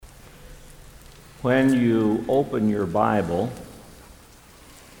When you open your Bible,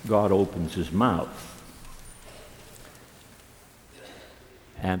 God opens his mouth.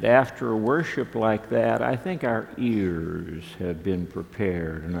 And after a worship like that, I think our ears have been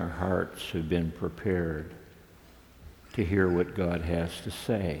prepared and our hearts have been prepared to hear what God has to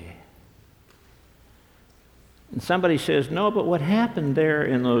say. And somebody says, no, but what happened there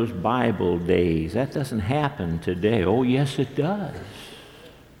in those Bible days, that doesn't happen today. Oh, yes, it does.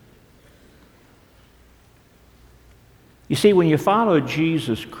 You see, when you follow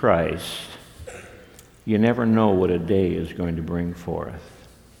Jesus Christ, you never know what a day is going to bring forth.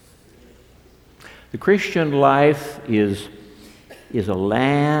 The Christian life is a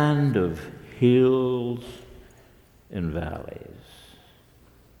land of hills and valleys.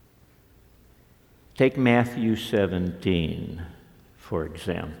 Take Matthew 17, for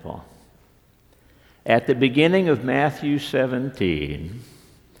example. At the beginning of Matthew 17,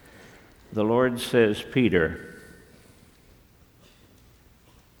 the Lord says, Peter,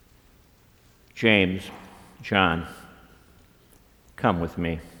 James, John, come with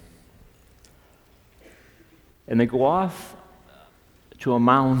me. And they go off to a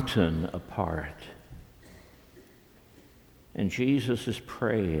mountain apart. And Jesus is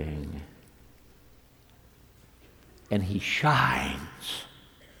praying. And he shines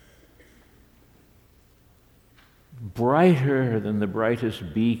brighter than the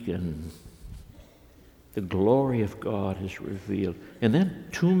brightest beacon. The glory of God is revealed. And then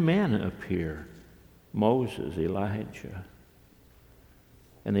two men appear, Moses, Elijah.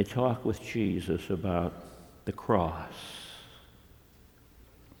 And they talk with Jesus about the cross.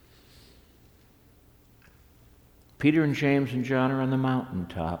 Peter and James and John are on the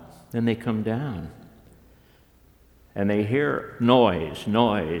mountaintop. Then they come down. And they hear noise,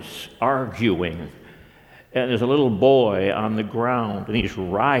 arguing. And there's a little boy on the ground, and he's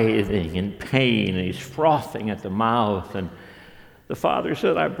writhing in pain, and he's frothing at the mouth. And the father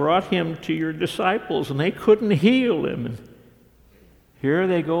said, I brought him to your disciples, and they couldn't heal him. And here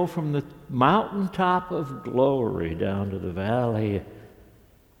they go from the mountaintop of glory down to the valley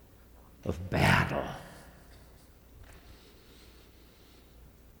of battle.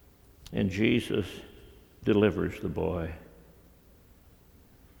 And Jesus delivers the boy,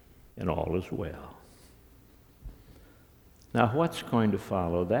 and all is well. Now, what's going to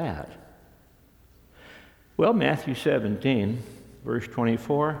follow that? Well, Matthew 17, verse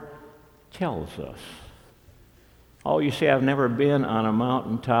 24, tells us. Oh, you say, I've never been on a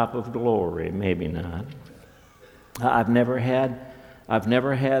mountaintop of glory. Maybe not. I've never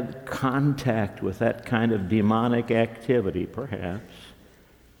had contact with that kind of demonic activity, perhaps.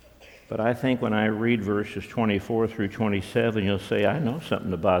 But I think when I read verses 24 through 27, you'll say, I know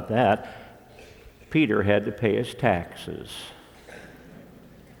something about that. Peter had to pay his taxes.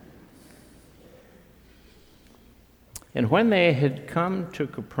 And when they had come to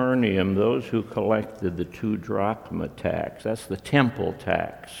Capernaum, those who collected the 2 drachma tax, that's the temple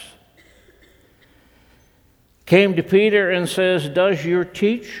tax, came to Peter and says, does your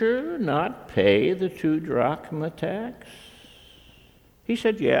teacher not pay the 2 drachma tax? He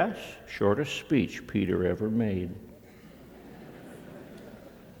said, yes. Shortest speech Peter ever made.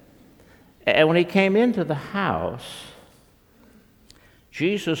 And when he came into the house,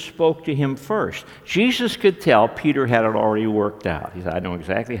 Jesus spoke to him first. Jesus could tell Peter had it already worked out. He said, I know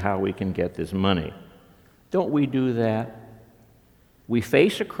exactly how we can get this money. Don't we do that? We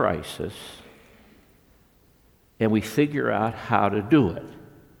face a crisis, and we figure out how to do it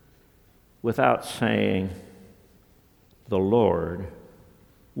without saying, the Lord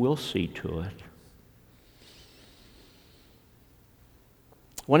will see to it.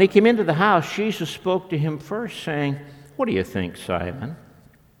 When he came into the house, Jesus spoke to him first, saying, what do you think, Simon?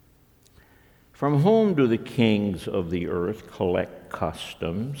 From whom do the kings of the earth collect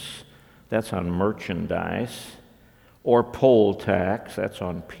customs? That's on merchandise. Or poll tax? That's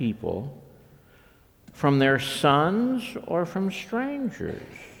on people. From their sons or from strangers?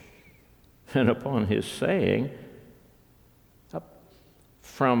 And upon his saying,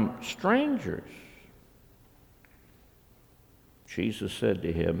 from strangers. Jesus said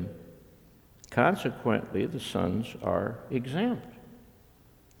to him, consequently, the sons are exempt.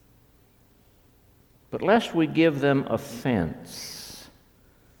 But lest we give them offense,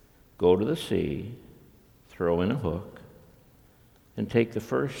 go to the sea, throw in a hook, and take the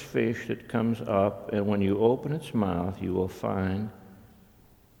first fish that comes up, and when you open its mouth, you will find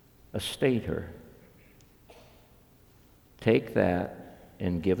a stater. Take that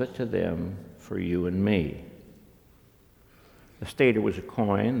and give it to them for you and me. A stater was a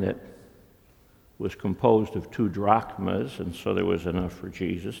coin that was composed of 2 drachmas, and so there was enough for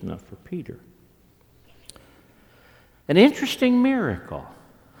Jesus, enough for Peter. An interesting miracle.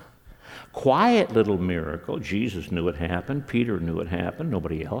 Quiet little miracle. Jesus knew it happened. Peter knew it happened.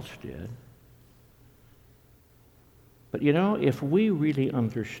 Nobody else did. But you know, if we really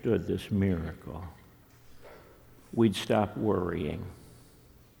understood this miracle, we'd stop worrying.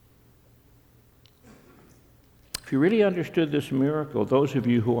 If you really understood this miracle, those of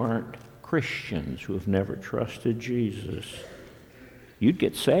you who aren't Christians, who have never trusted Jesus, you'd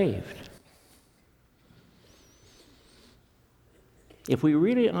get saved. If we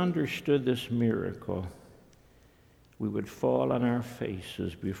really understood this miracle, we would fall on our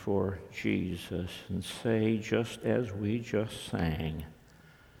faces before Jesus and say, just as we just sang,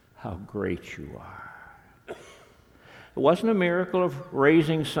 how great you are. It wasn't a miracle of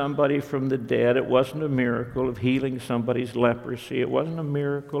raising somebody from the dead. It wasn't a miracle of healing somebody's leprosy. It wasn't a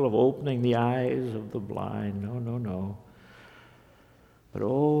miracle of opening the eyes of the blind. No, no, no. But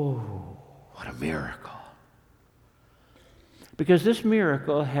oh, what a miracle. Because this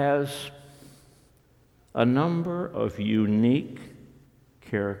miracle has a number of unique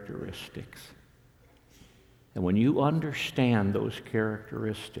characteristics. And when you understand those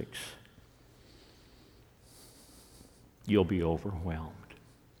characteristics, you'll be overwhelmed.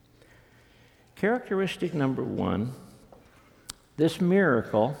 Characteristic number one, this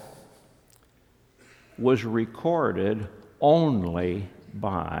miracle was recorded only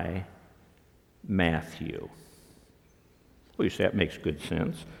by Matthew. Well, you say that makes good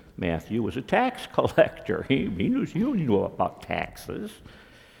sense. Matthew was a tax collector. He knew about taxes.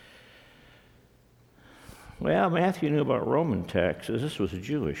 Well, Matthew knew about Roman taxes. This was a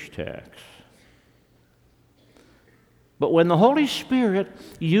Jewish tax. But when the Holy Spirit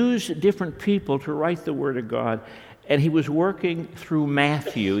used different people to write the Word of God, and he was working through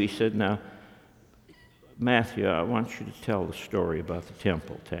Matthew, he said, now, Matthew, I want you to tell the story about the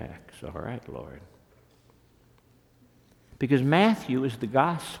temple tax. All right, Lord. Because Matthew is the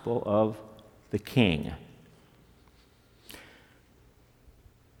gospel of the King.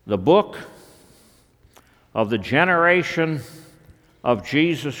 The book of the generation of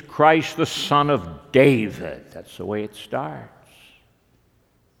Jesus Christ, the Son of David. That's the way it starts.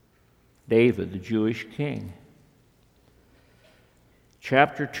 David, the Jewish king.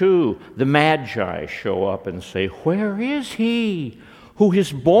 Chapter 2, the Magi show up and say, where is he who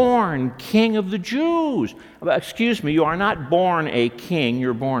is born King of the Jews? Excuse me, you are not born a king,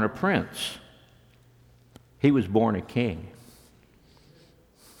 you're born a prince. He was born a king.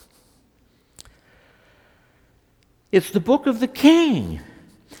 It's the book of the King.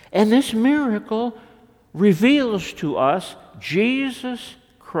 And this miracle reveals to us Jesus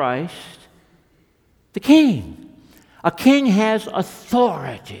Christ, the King. A king has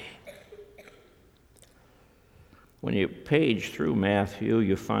authority. When you page through Matthew,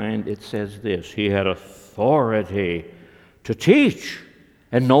 you find it says this: he had authority to teach,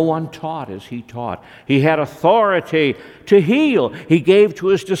 and no one taught as he taught. He had authority to heal. He gave to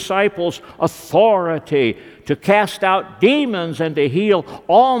his disciples authority to cast out demons and to heal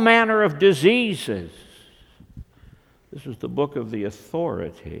all manner of diseases. This is the book of the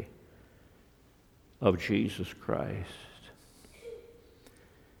authority of Jesus Christ.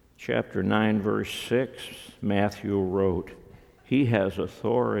 Chapter 9, verse 6, Matthew wrote, he has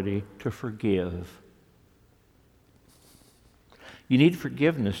authority to forgive. You need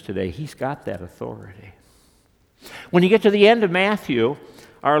forgiveness today. He's got that authority. When you get to the end of Matthew,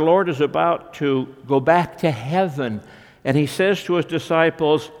 our Lord is about to go back to heaven, and he says to his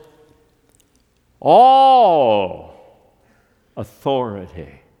disciples, all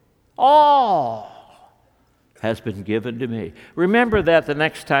authority, all has been given to me. Remember that the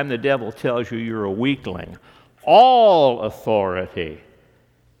next time the devil tells you you're a weakling. All authority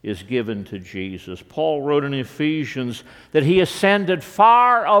is given to Jesus. Paul wrote in Ephesians that he ascended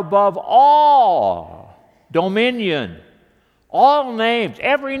far above all dominion, all names,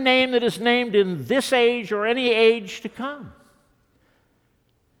 every name that is named in this age or any age to come.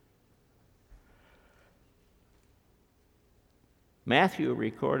 Matthew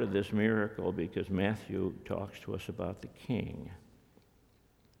recorded this miracle because Matthew talks to us about the king.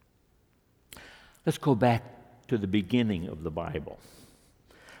 Let's go back to the beginning of the Bible.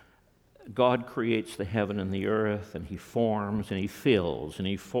 God creates the heaven and the earth, and he forms and he fills, and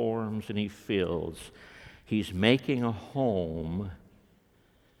he forms and he fills. He's making a home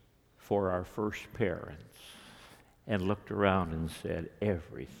for our first parents, and looked around and said,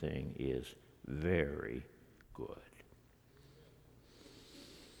 everything is very good.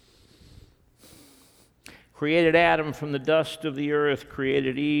 Created Adam from the dust of the earth,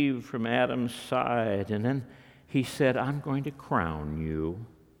 created Eve from Adam's side, and then he said, I'm going to crown you.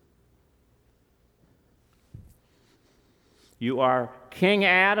 You are King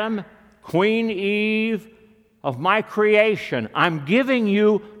Adam, Queen Eve of my creation. I'm giving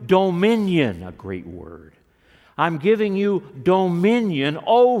you dominion, a great word. I'm giving you dominion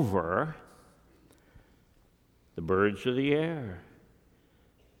over the birds of the air,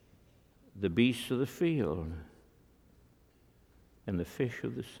 the beasts of the field, and the fish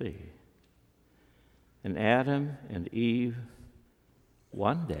of the sea. And Adam and Eve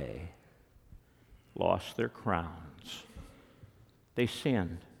one day lost their crowns. They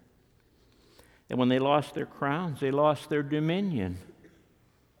sinned. And when they lost their crowns, they lost their dominion.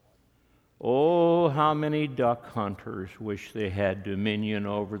 Oh, how many duck hunters wish they had dominion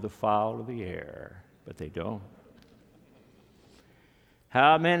over the fowl of the air, but they don't.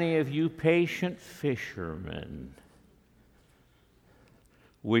 How many of you patient fishermen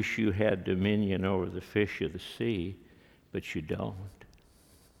wish you had dominion over the fish of the sea, but you don't?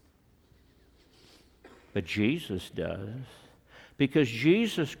 But Jesus does, because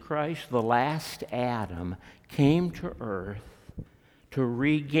Jesus Christ, the last Adam, came to earth to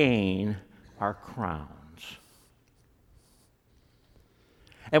regain our crowns.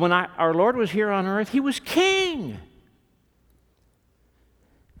 And when our Lord was here on earth, he was king.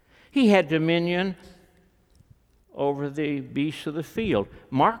 He had dominion over the beasts of the field.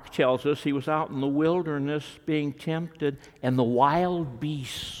 Mark tells us he was out in the wilderness being tempted, and the wild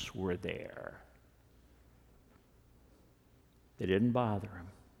beasts were there. They didn't bother him.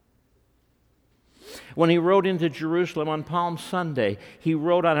 When he rode into Jerusalem on Palm Sunday, he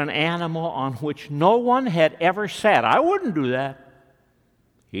rode on an animal on which no one had ever sat. I wouldn't do that.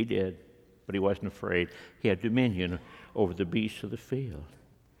 He did, but he wasn't afraid. He had dominion over the beasts of the field.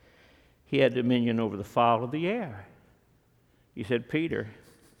 He had dominion over the fowl of the air. He said, Peter,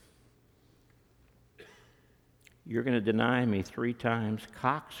 you're going to deny me 3 times.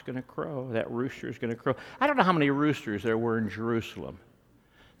 Cock's going to crow. That rooster's going to crow. I don't know how many roosters there were in Jerusalem.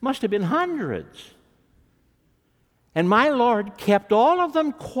 Must have been hundreds. And my Lord kept all of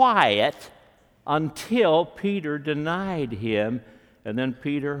them quiet until Peter denied him. And then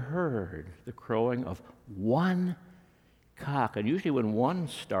Peter heard the crowing of one cock. And usually when one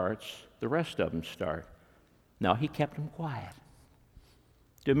starts, the rest of them start. No, he kept them quiet.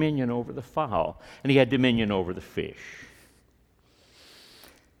 Dominion over the fowl. And he had dominion over the fish.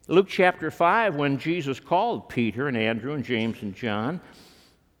 Luke chapter 5, when Jesus called Peter and Andrew and James and John,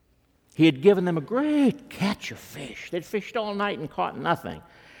 he had given them a great catch of fish. They'd fished all night and caught nothing.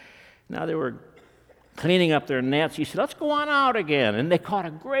 Now they were cleaning up their nets. He said, let's go on out again. And they caught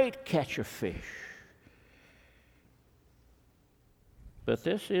a great catch of fish. But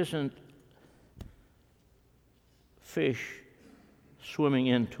this isn't fish swimming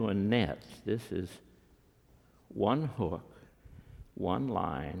into a net. This is one hook, one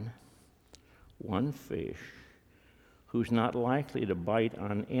line, one fish who's not likely to bite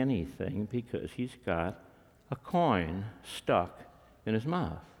on anything because he's got a coin stuck in his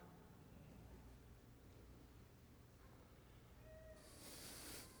mouth.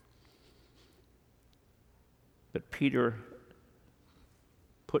 But Peter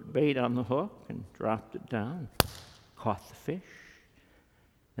put bait on the hook and dropped it down, caught the fish,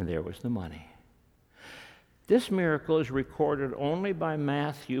 and there was the money. This miracle is recorded only by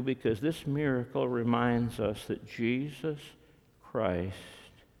Matthew because this miracle reminds us that Jesus Christ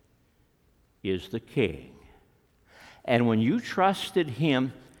is the King. And when you trusted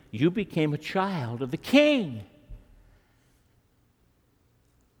him, you became a child of the King.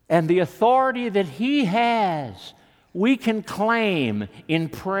 And the authority that he has, we can claim in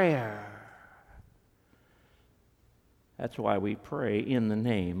prayer. That's why we pray in the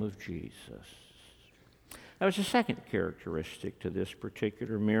name of Jesus. Now, there's a second characteristic to this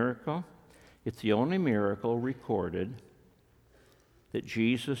particular miracle. It's the only miracle recorded that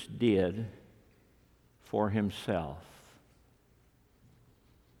Jesus did for himself.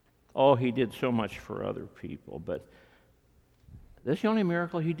 Oh, he did so much for other people, but this is the only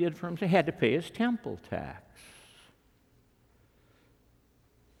miracle he did for himself. He had to pay his temple tax.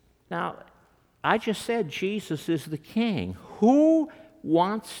 Now, I just said Jesus is the king. Who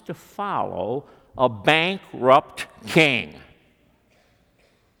wants to follow a bankrupt king?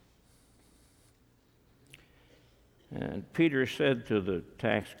 And Peter said to the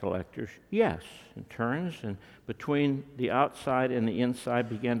tax collectors, yes, and turns and between the outside and the inside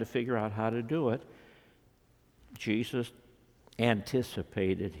began to figure out how to do it. Jesus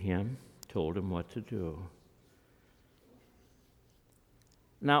anticipated him, told him what to do.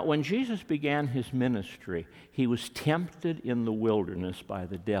 Now, when Jesus began his ministry, he was tempted in the wilderness by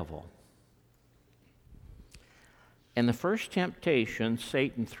the devil. And the first temptation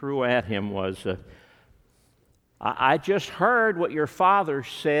Satan threw at him was, I just heard what your father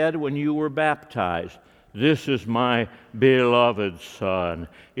said when you were baptized. This is my beloved Son.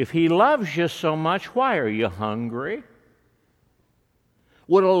 If he loves you so much, why are you hungry?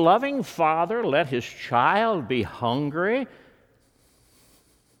 Would a loving father let his child be hungry?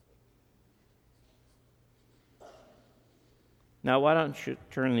 Now, why don't you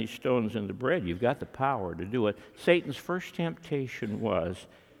turn these stones into bread? You've got the power to do it. Satan's first temptation was,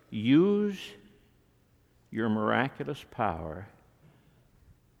 use your miraculous power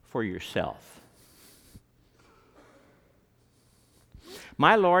for yourself.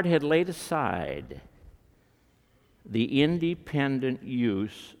 My Lord had laid aside the independent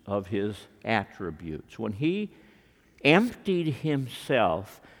use of his attributes. When he emptied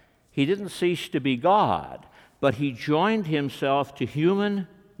himself, he didn't cease to be God, but he joined himself to human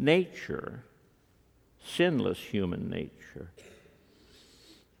nature, sinless human nature,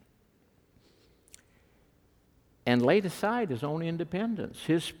 and laid aside his own independence.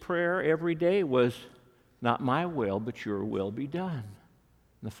 His prayer every day was, not my will, but your will be done.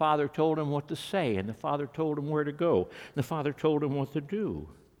 And the Father told him what to say, and the Father told him where to go, and the Father told him what to do.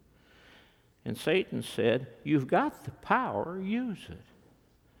 And Satan said, you've got the power, use it.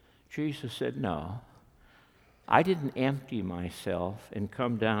 Jesus said, no, I didn't empty myself and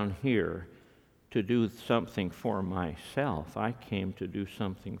come down here to do something for myself. I came to do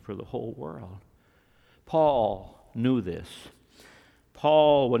something for the whole world. Paul knew this.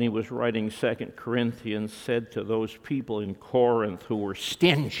 Paul, when he was writing 2 Corinthians, said to those people in Corinth who were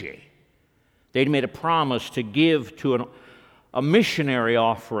stingy, they'd made a promise to give to a missionary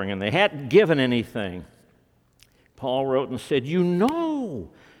offering, and they hadn't given anything. Paul wrote and said, you know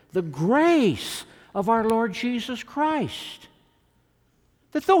the grace of our Lord Jesus Christ,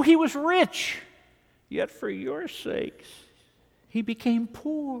 that though he was rich, yet for your sakes he became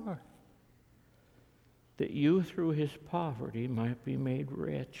poor, that you through his poverty might be made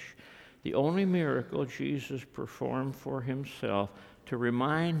rich. The only miracle Jesus performed for himself to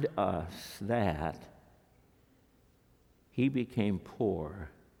remind us that he became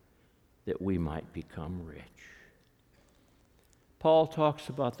poor that we might become rich. Paul talks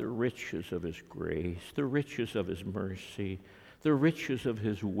about the riches of his grace, the riches of his mercy, the riches of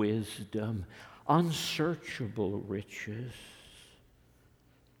his wisdom, unsearchable riches.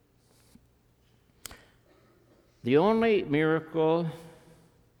 The only miracle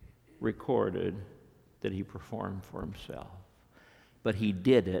recorded that he performed for himself, but he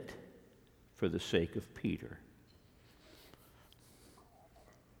did it for the sake of Peter.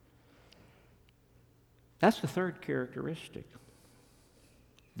 That's the third characteristic.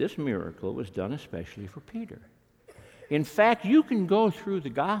 This miracle was done especially for Peter. In fact, you can go through the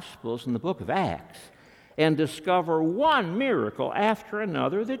Gospels and the book of Acts and discover one miracle after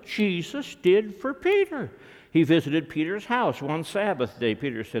another that Jesus did for Peter. He visited Peter's house one Sabbath day.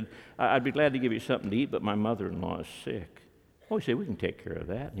 Peter said, I'd be glad to give you something to eat, but my mother-in-law is sick. Oh, he said, we can take care of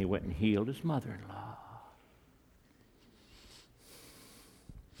that. And he went and healed his mother-in-law.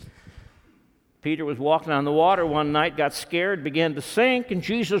 Peter was walking on the water one night, got scared, began to sink, and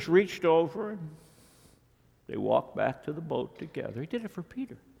Jesus reached over and they walked back to the boat together. He did it for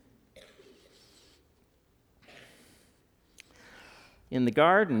Peter. In the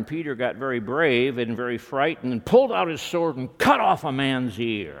garden, Peter got very brave and very frightened and pulled out his sword and cut off a man's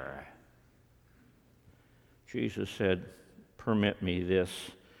ear. Jesus said, permit me this,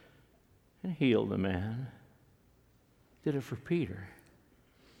 and healed the man. Did it for Peter.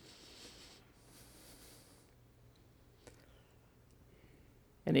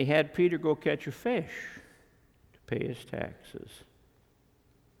 And he had Peter go catch a fish to pay his taxes.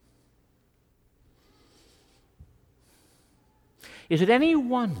 Is it any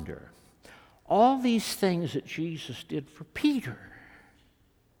wonder all these things that Jesus did for Peter,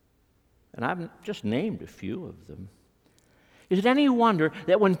 and I've just named a few of them, is it any wonder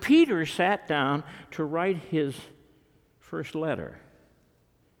that when Peter sat down to write his first letter,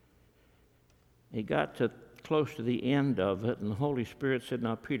 he got to close to the end of it, and the Holy Spirit said,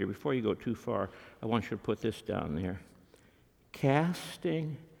 now, Peter, before you go too far, I want you to put this down there.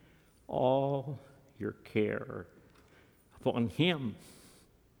 Casting all your care upon him,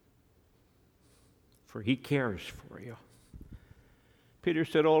 for he cares for you. Peter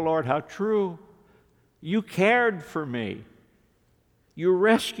said, oh, Lord, how true. You cared for me. You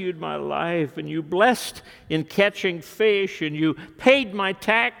rescued my life, and you blessed in catching fish, and you paid my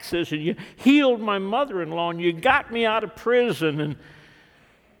taxes, and you healed my mother-in-law, and you got me out of prison. And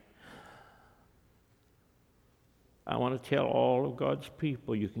I want to tell all of God's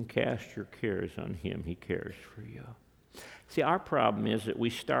people, you can cast your cares on him. He cares for you. See, our problem is that we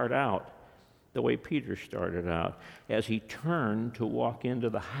start out the way Peter started out. As he turned to walk into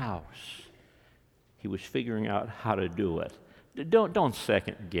the house, he was figuring out how to do it. Don't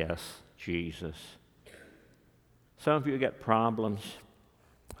second guess Jesus. Some of you got problems,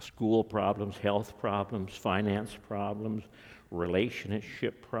 school problems, health problems, finance problems,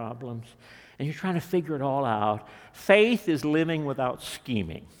 relationship problems, and you're trying to figure it all out. Faith is living without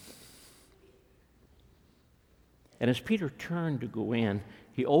scheming. And as Peter turned to go in,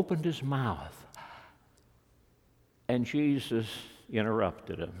 he opened his mouth, and Jesus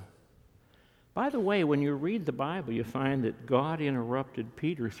interrupted him. By the way, when you read the Bible, you find that God interrupted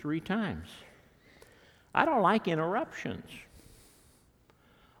Peter 3 times. I don't like interruptions.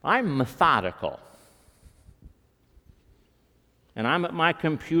 I'm methodical. And I'm at my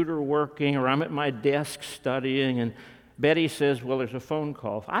computer working, or I'm at my desk studying, and Betty says, well, there's a phone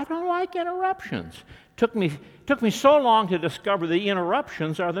call. I don't like interruptions. Took me so long to discover the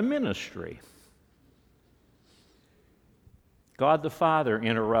interruptions are the ministry. God the Father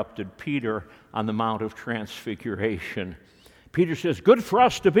interrupted Peter on the Mount of Transfiguration. Peter says, good for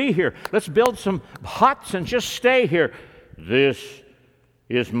us to be here. Let's build some huts and just stay here. This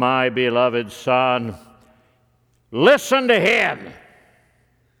is my beloved Son. Listen to him.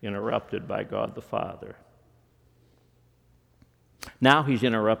 Interrupted by God the Father. Now he's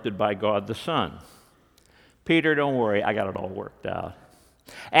interrupted by God the Son. Peter, don't worry, I got it all worked out.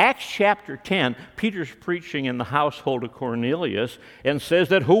 Acts chapter 10, Peter's preaching in the household of Cornelius and says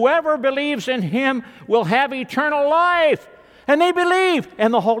that whoever believes in him will have eternal life. And they believed,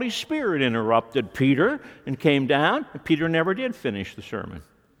 and the Holy Spirit interrupted Peter and came down, and Peter never did finish the sermon.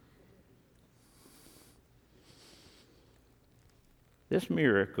 This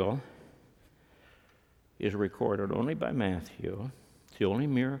miracle is recorded only by Matthew. It's the only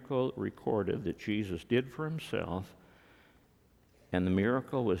miracle recorded that Jesus did for himself, and the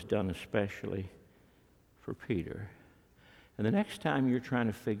miracle was done especially for Peter. And the next time you're trying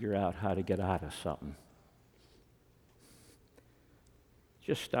to figure out how to get out of something,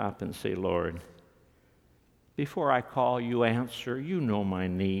 just stop and say, Lord, before I call, you answer. You know my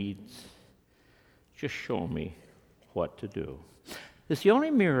needs. Just show me what to do. It's the only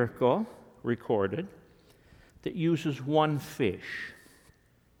miracle recorded that uses one fish.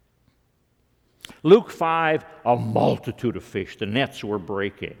 Luke 5, a multitude of fish. The nets were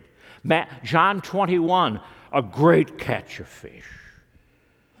breaking. John 21, a great catch of fish.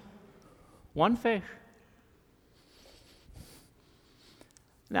 One fish.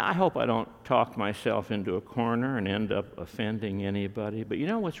 Now, I hope I don't talk myself into a corner and end up offending anybody, but you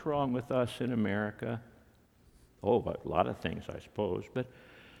know what's wrong with us in America? Oh, a lot of things, I suppose, but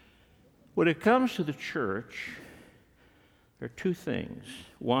when it comes to the church, there are 2 things.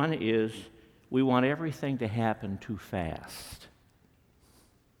 One is we want everything to happen too fast.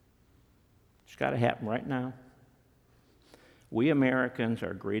 It's got to happen right now. We Americans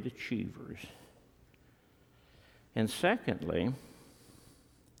are great achievers. And secondly,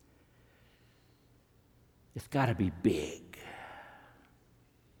 it's got to be big.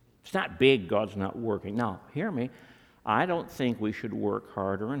 It's not big, God's not working. Now, hear me. I don't think we should work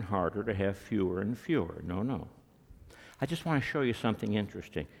harder and harder to have fewer and fewer. No. I just want to show you something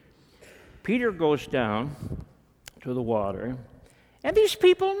interesting. Peter goes down to the water, and these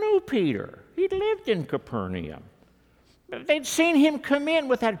people knew Peter. He'd lived in Capernaum. They'd seen him come in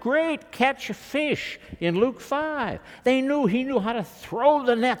with that great catch of fish in Luke 5. He knew how to throw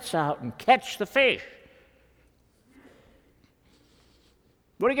the nets out and catch the fish.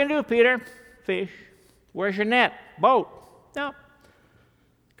 What are you going to do, Peter? Fish. Where's your net? Boat. No.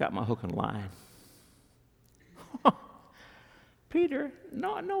 Got my hook and line. Peter,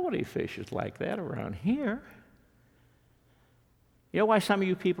 nobody fishes like that around here. You know why some of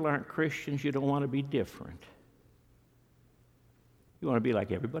you people aren't Christians? You don't want to be different. You want to be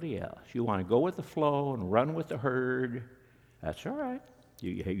like everybody else. You want to go with the flow and run with the herd. That's all right.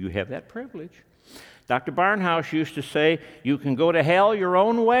 You have that privilege. Dr. Barnhouse used to say, you can go to hell your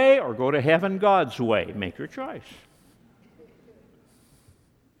own way or go to heaven God's way. Make your choice.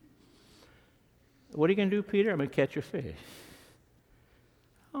 What are you going to do, Peter? I'm going to catch a fish.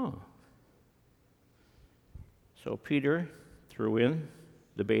 Oh. So Peter threw in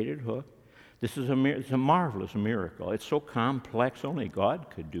the baited hook. This is it's a marvelous miracle. It's so complex, only God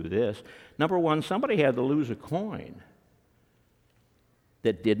could do this. Number one, somebody had to lose a coin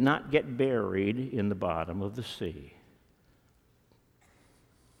that did not get buried in the bottom of the sea.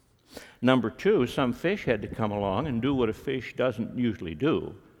 Number two, some fish had to come along and do what a fish doesn't usually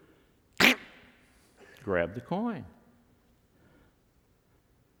do. Grab the coin.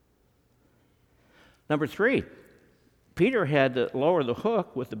 Number three, Peter had to lower the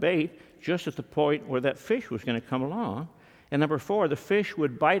hook with the bait just at the point where that fish was going to come along. And number 4, the fish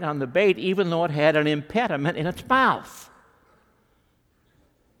would bite on the bait even though it had an impediment in its mouth.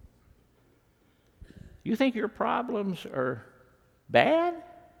 You think your problems are bad?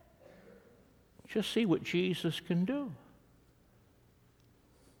 Just see what Jesus can do.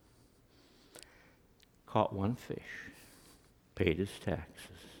 Caught one fish, paid his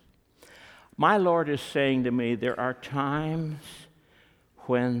taxes. My Lord is saying to me, there are times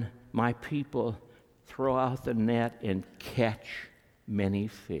when my people throw out the net and catch many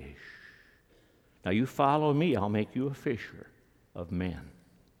fish. Now you follow me, I'll make you a fisher of men.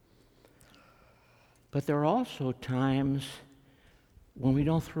 But there are also times when we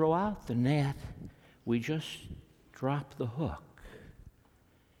don't throw out the net, we just drop the hook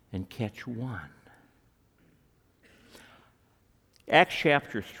and catch one. Acts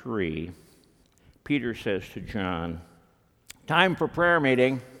chapter 3, Peter says to John, time for prayer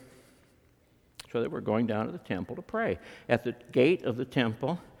meeting. So they were going down to the temple to pray. At the gate of the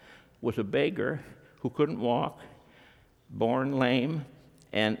temple was a beggar who couldn't walk, born lame,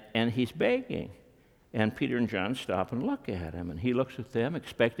 and he's begging. And Peter and John stop and look at him, and he looks at them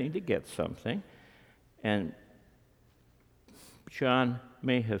expecting to get something. And John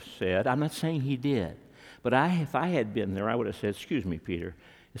may have said, I'm not saying he did, but if I had been there, I would have said, excuse me, Peter,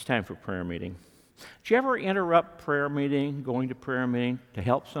 it's time for prayer meeting. Did you ever interrupt prayer meeting, going to prayer meeting, to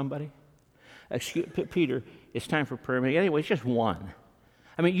help somebody? Peter, it's time for prayer meeting. Anyway, it's just one.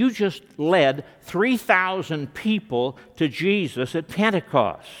 I mean, you just led 3,000 people to Jesus at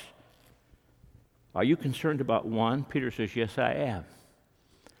Pentecost. Are you concerned about one? Peter says, yes, I am.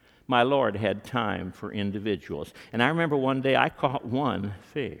 My Lord had time for individuals. And I remember one day I caught one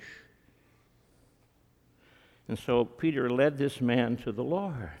fish. And so Peter led this man to the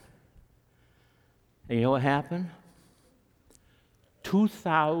Lord. And you know what happened?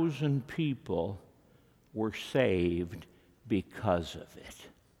 2,000 people were saved because of it.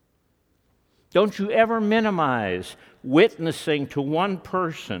 Don't you ever minimize witnessing to one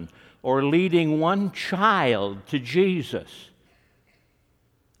person or leading one child to Jesus.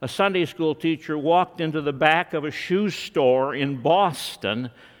 A Sunday school teacher walked into the back of a shoe store in Boston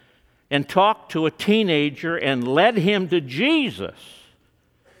and talked to a teenager and led him to Jesus.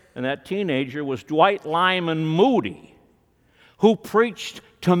 And that teenager was Dwight Lyman Moody, who preached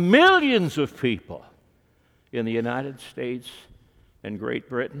to millions of people in the United States and Great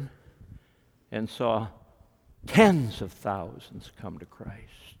Britain and saw tens of thousands come to Christ.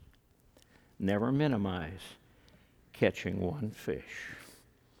 Never minimize catching one fish.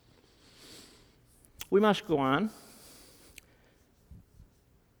 We must go on.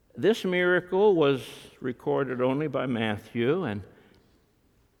 This miracle was recorded only by Matthew, and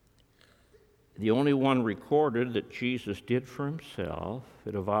the only one recorded that Jesus did for himself.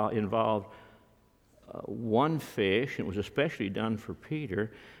 It involved one fish, and it was especially done for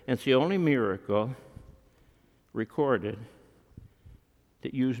Peter, and it's the only miracle recorded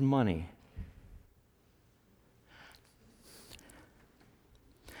that used money.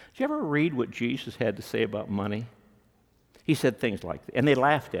 Did you ever read what Jesus had to say about money? He said things like, and they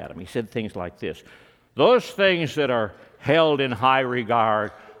laughed at him. He said things like this: those things that are held in high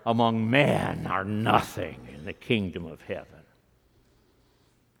regard among men are nothing in the kingdom of heaven.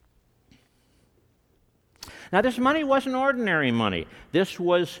 Now, this money wasn't ordinary money. This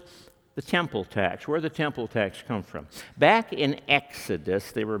was the temple tax. Where did the temple tax come from? Back in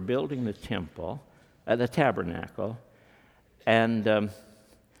Exodus, they were building the temple, the tabernacle, and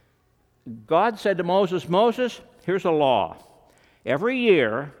God said to Moses, Moses, here's a law. Every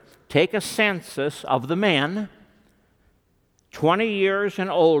year, take a census of the men, 20 years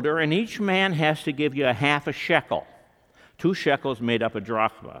and older, and each man has to give you a half a shekel. 2 shekels made up a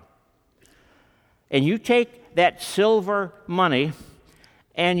drachma. And you take that silver money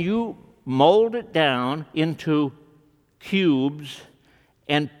and you mold it down into cubes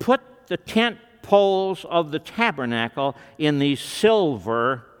and put the tent poles of the tabernacle in these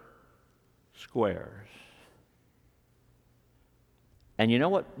silver squares. And you know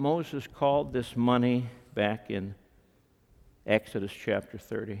what Moses called this money back in Exodus chapter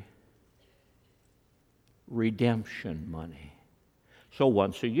 30? Redemption money. So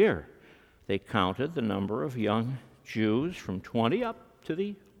once a year, they counted the number of young Jews from 20 up to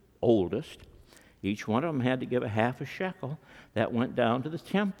the oldest. Each one of them had to give a half a shekel. That went down to the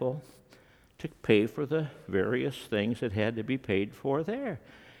temple to pay for the various things that had to be paid for there.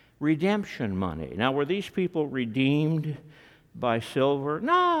 Redemption money. Now, were these people redeemed by silver?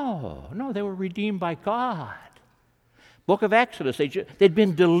 No, they were redeemed by God. Book of Exodus, they'd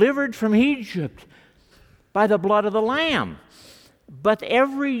been delivered from Egypt. by the blood of the Lamb. But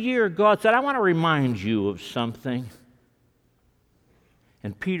every year God said, I want to remind you of something.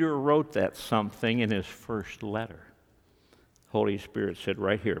 And Peter wrote that something in his first letter. Holy Spirit said,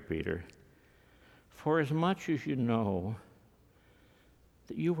 right here, Peter, for as much as you know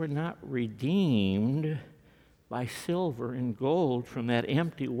that you were not redeemed by silver and gold from that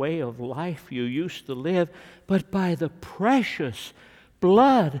empty way of life you used to live, but by the precious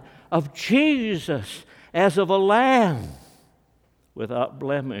blood of Jesus as of a lamb, without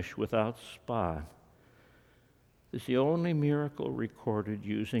blemish, without spot. It's the only miracle recorded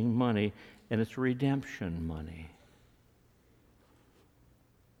using money, and it's redemption money.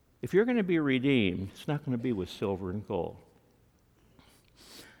 If you're going to be redeemed, it's not going to be with silver and gold.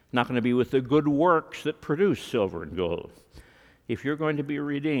 Not going to be with the good works that produce silver and gold. If you're going to be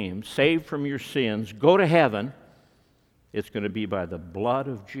redeemed, saved from your sins, go to heaven, it's going to be by the blood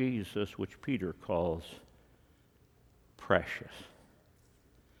of Jesus, which Peter calls precious.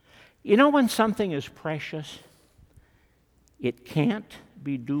 You know when something is precious, it can't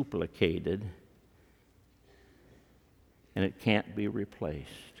be duplicated and it can't be replaced.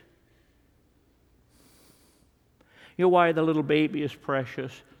 You know why the little baby is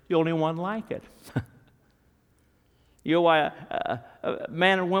precious? The only one like it. You know why a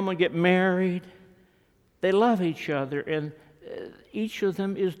man and woman get married? They love each other, and each of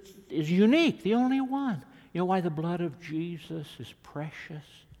them is unique, the only one. You know why the blood of Jesus is precious?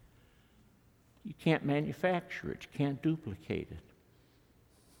 You can't manufacture it. You can't duplicate it.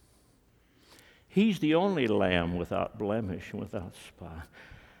 He's the only lamb without blemish and without spot.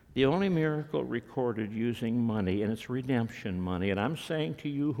 The only miracle recorded using money, and it's redemption money. And I'm saying to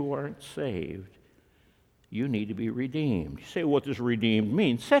you who aren't saved, you need to be redeemed. You say, what does redeemed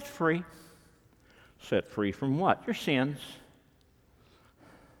mean? Set free. Set free from what? Your sins.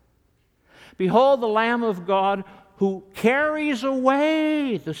 Behold the Lamb of God who carries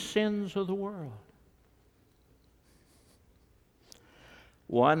away the sins of the world.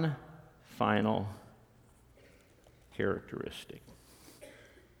 One final characteristic.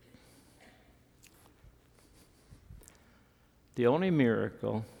 The only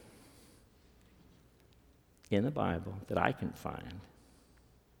miracle in the Bible that I can find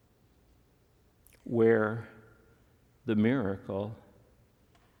where the miracle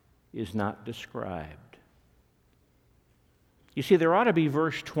is not described. You see, there ought to be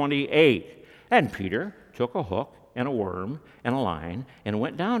verse 28. And Peter took a hook and a worm and a line and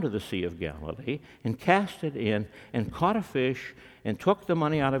went down to the Sea of Galilee and cast it in and caught a fish and took the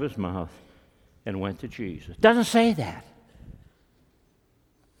money out of his mouth and went to Jesus. It doesn't say that.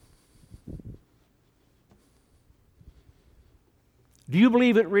 Do you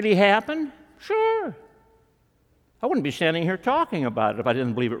believe it really happened? Sure. I wouldn't be standing here talking about it if I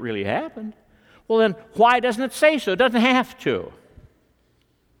didn't believe it really happened. Well, then why doesn't it say so? It doesn't have to.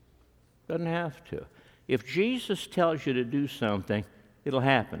 Doesn't have to. If Jesus tells you to do something, it'll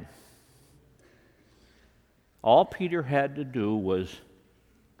happen. All Peter had to do was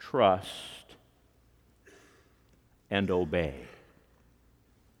trust and obey.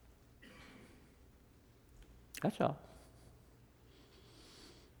 That's all.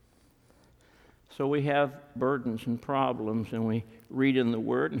 So we have burdens and problems, and we read in the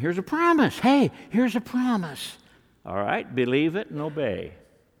Word, and here's a promise. Hey, here's a promise. All right, believe it and obey,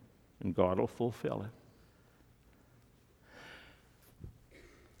 and God will fulfill it.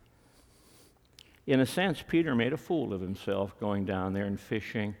 In a sense, Peter made a fool of himself going down there and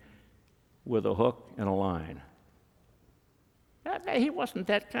fishing with a hook and a line. He wasn't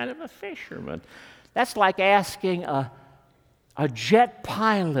that kind of a fisherman. That's like asking a jet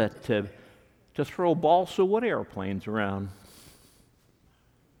pilot to throw balsa wood airplanes around.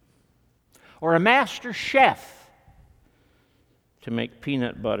 Or a master chef to make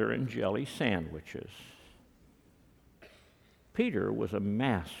peanut butter and jelly sandwiches. Peter was a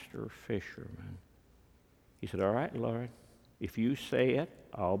master fisherman. He said, all right, Lord, if you say it,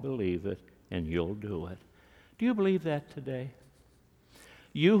 I'll believe it, and you'll do it. Do you believe that today?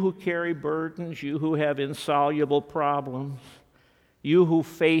 You who carry burdens, you who have insoluble problems, you who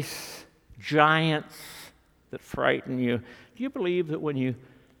face giants that frighten you, do you believe that when you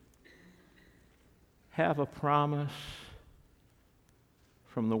have a promise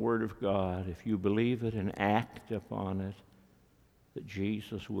from the Word of God, if you believe it and act upon it, that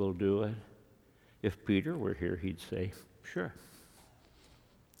Jesus will do it? If Peter were here, he'd say, sure,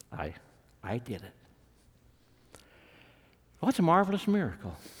 I did it. Well, it's a marvelous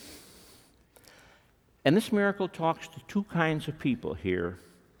miracle. And this miracle talks to two kinds of people here.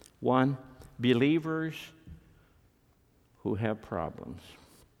 One, believers who have problems.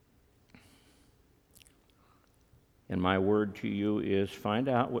 And my word to you is find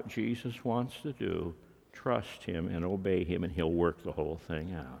out what Jesus wants to do, trust him, and obey him, and he'll work the whole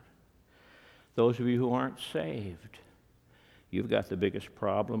thing out. Those of you who aren't saved, you've got the biggest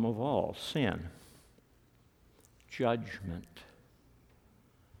problem of all, sin, judgment.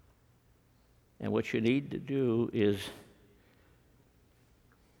 And what you need to do is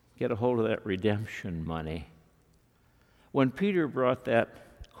get a hold of that redemption money. When Peter brought that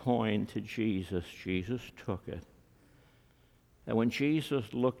coin to Jesus, Jesus took it. And when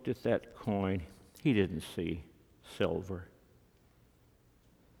Jesus looked at that coin, he didn't see silver.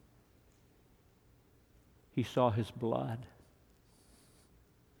 He saw his blood.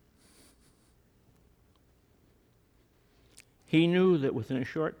 He knew that within a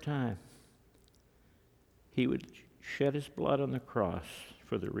short time, he would shed his blood on the cross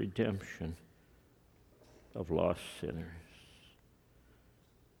for the redemption of lost sinners.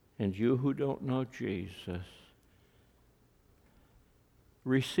 And you who don't know Jesus,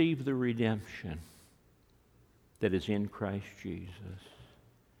 receive the redemption that is in Christ Jesus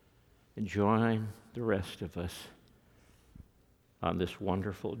and join the rest of us on this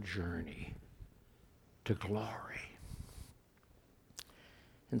wonderful journey to glory.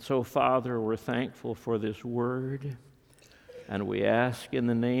 And so, Father, we're thankful for this word, and we ask in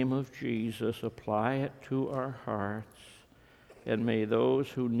the name of Jesus, apply it to our hearts. And may those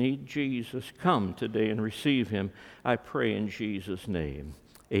who need Jesus come today and receive him. I pray in Jesus' name.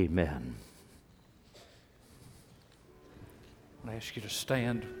 Amen. I ask you to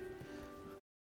stand.